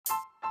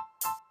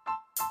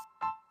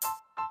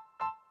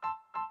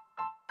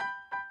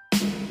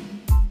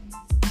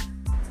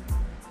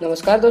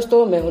नमस्कार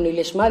दोस्तों, मैं हूं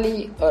नीलेश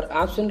माली और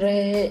आप सुन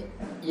रहे हैं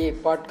ये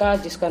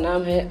पॉडकास्ट जिसका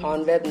नाम है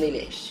ऑनवेब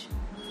नीलेश।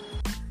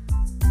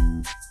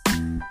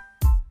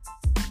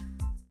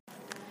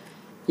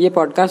 ये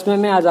पॉडकास्ट में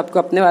मैं आज आपको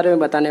अपने बारे में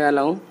बताने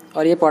वाला हूं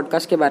और ये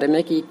पॉडकास्ट के बारे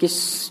में कि किस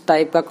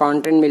टाइप का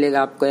कंटेंट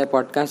मिलेगा आपको ये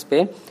पॉडकास्ट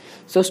पे।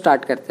 सो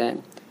स्टार्ट करते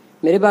हैं।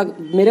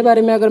 मेरे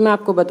बारे में अगर मैं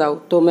आपको बताऊं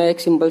तो मैं एक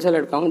सिंपल सा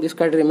लड़का हूं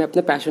जिसका ड्रीम है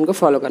अपने पैशन को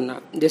फॉलो करना,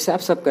 जैसे आप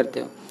सब करते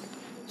हो।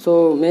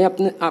 मैं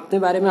अपने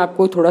बारे में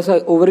आपको थोड़ा सा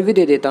ओवरव्यू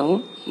दे देता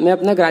हूँ। मैं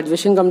अपना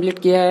ग्रेजुएशन कंप्लीट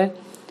किया है।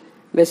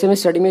 वैसे मैं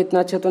स्टडी में इतना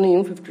अच्छा तो नहीं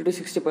हूँ, 50 to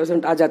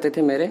 60% आ जाते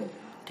थे मेरे,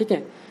 ठीक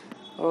है।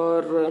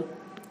 और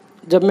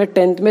जब मैं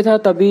 10th में था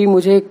तभी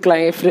मुझे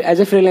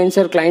एज ए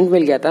फ्रीलांसर क्लाइंट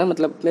मिल गया था।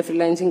 मतलब मैं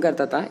फ्रीलांसिंग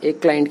करता था एक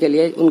क्लाइंट के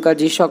लिए। उनका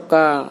G-Shock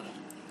का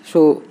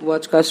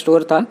वॉच का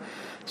स्टोर था,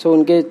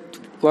 उनके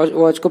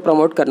वॉच को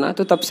प्रमोट करना।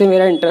 तो तब से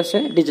मेरा इंटरेस्ट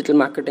है डिजिटल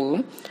मार्केटिंग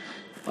में।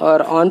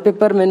 और ऑन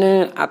पेपर मैंने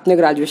अपने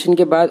ग्रेजुएशन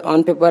के बाद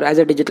on paper as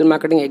a digital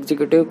marketing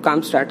executive काम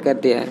स्टार्ट कर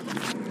दिया है।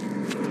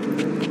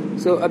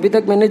 अभी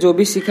तक मैंने जो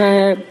भी सीखा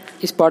है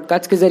इस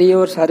पॉडकास्ट के ज़रिए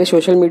और सारे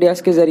सोशल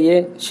मीडियाज़ के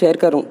ज़रिए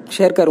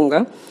शेयर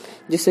करूँगा,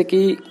 जिससे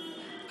कि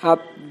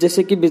आप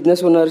जैसे कि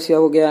बिजनेस ओनर्स या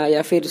हो गया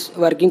या फिर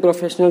वर्किंग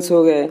प्रोफेशनल्स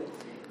हो गए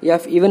या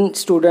इवन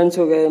स्टूडेंट्स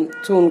हो गए,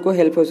 उनको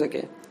हेल्प हो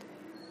सके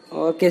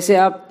और कैसे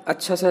आप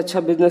अच्छा से अच्छा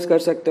बिजनेस कर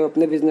सकते हो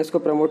अपने बिजनेस को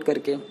प्रमोट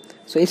करके।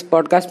 इस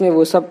पॉडकास्ट में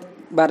वो सब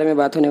बारे में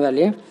बात होने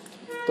वाली है।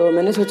 तो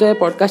मैंने सोचा है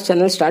पॉडकास्ट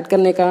चैनल स्टार्ट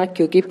करने का,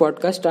 क्योंकि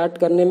पॉडकास्ट स्टार्ट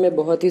करने में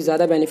बहुत ही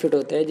ज़्यादा बेनिफिट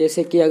होते हैं।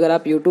 जैसे कि अगर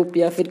आप यूट्यूब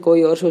या फिर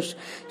कोई और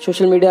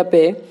सोशल मीडिया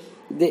पे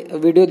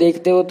वीडियो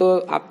देखते हो तो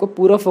आपको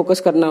पूरा फोकस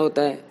करना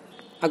होता है।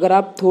 अगर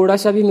आप थोड़ा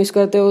सा भी मिस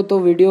करते हो तो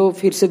वीडियो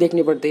फिर से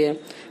देखनी पड़ती है।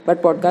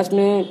 बट पॉडकास्ट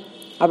में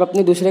आप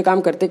अपने दूसरे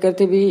काम करते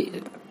करते भी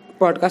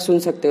पॉडकास्ट सुन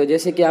सकते हो।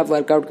 जैसे कि आप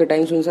वर्कआउट के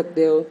टाइम सुन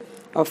सकते हो,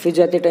 ऑफिस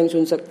जाते टाइम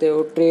सुन सकते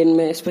हो, ट्रेन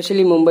में,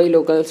 स्पेशली मुंबई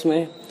लोकल्स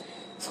में,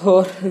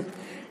 और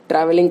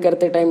ट्रैवलिंग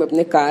करते टाइम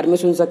अपने कार में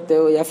सुन सकते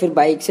हो, या फिर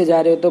बाइक से जा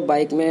रहे हो तो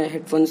बाइक में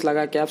हेडफोन्स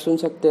लगा के आप सुन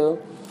सकते हो।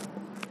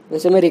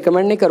 वैसे मैं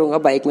रिकमेंड नहीं करूँगा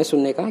बाइक में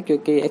सुनने का,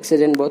 क्योंकि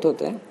एक्सीडेंट बहुत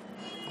होते हैं,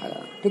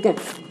 ठीक है।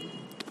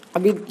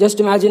 अभी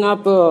जस्ट इमेजिन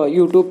आप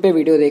यूट्यूब पे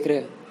वीडियो देख रहे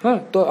हो, हाँ,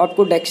 तो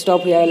आपको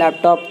डेस्कटॉप या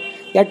लैपटॉप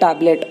या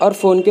टैबलेट और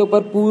फ़ोन के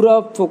ऊपर पूरा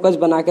फोकस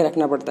बना के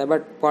रखना पड़ता है।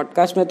 बट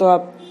पॉडकास्ट में तो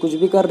आप कुछ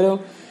भी कर रहे हो,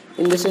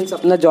 इन द सेंस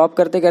अपना जॉब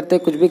करते करते,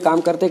 कुछ भी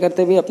काम करते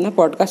करते भी अपना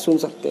पॉडकास्ट सुन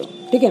सकते हो,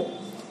 ठीक है।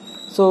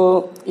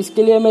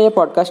 इसके लिए मैं ये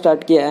पॉडकास्ट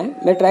स्टार्ट किया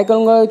है। मैं ट्राई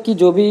करूँगा कि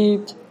जो भी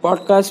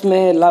पॉडकास्ट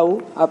मैं लाऊँ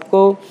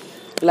आपको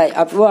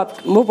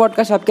वो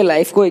पॉडकास्ट आपके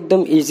लाइफ को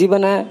एकदम इजी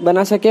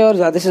बना सके और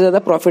ज़्यादा से ज़्यादा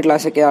प्रॉफिट ला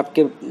सके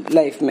आपके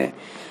लाइफ में।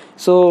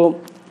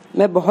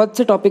 मैं बहुत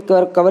से टॉपिक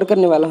कवर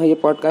करने वाला हूँ ये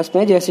पॉडकास्ट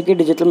में, जैसे कि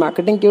डिजिटल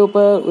मार्केटिंग के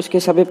ऊपर, उसके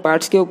सभी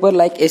पार्ट्स के ऊपर,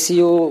 लाइक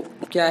SEO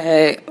क्या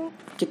है,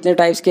 कितने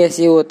टाइप्स के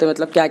SEO होते हैं,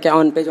 मतलब क्या क्या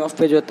ऑन पेज ऑफ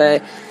पेज होता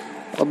है,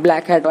 और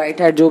ब्लैक हैट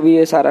वाइट हैट जो भी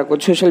है सारा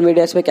कुछ, सोशल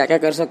मीडिया पे क्या क्या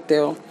कर सकते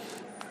हो,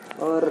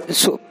 और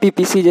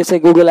PPC जैसे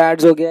गूगल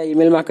एड्स हो गया,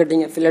 email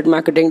marketing, affiliate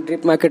marketing,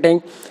 drip marketing,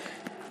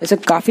 ऐसे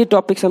काफ़ी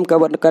टॉपिक्स हम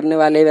कवर करने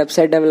वाले हैं।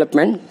 वेबसाइट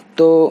डेवलपमेंट,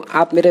 तो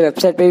आप मेरे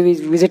वेबसाइट पे भी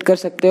विजिट कर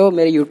सकते हो,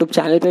 मेरे यूट्यूब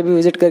चैनल पे भी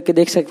विजिट करके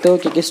देख सकते हो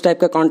कि किस टाइप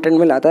का कंटेंट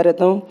मैं लाता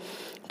रहता हूँ,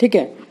 ठीक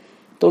है।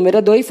 तो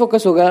मेरा 2 ही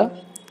फोकस होगा,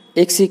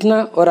 एक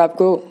सीखना और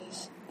आपको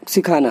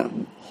सिखाना,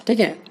 ठीक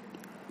है।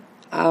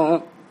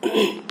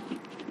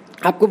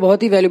 आपको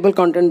बहुत ही वैल्यूबल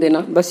कंटेंट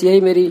देना, बस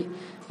यही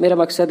मेरा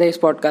मकसद है इस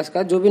पॉडकास्ट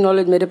का। जो भी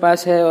नॉलेज मेरे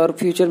पास है और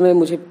फ्यूचर में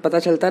मुझे पता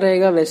चलता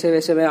रहेगा, वैसे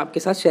वैसे मैं आपके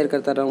साथ शेयर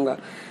करता रहूँगा।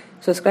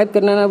 सब्सक्राइब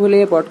करना ना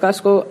भूलिए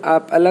पॉडकास्ट को।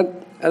 आप अलग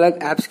अलग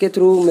ऐप्स के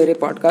थ्रू मेरे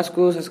पॉडकास्ट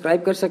को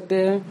सब्सक्राइब कर सकते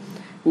हैं।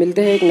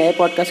 मिलते हैं एक नए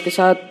पॉडकास्ट के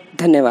साथ।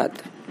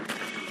 धन्यवाद।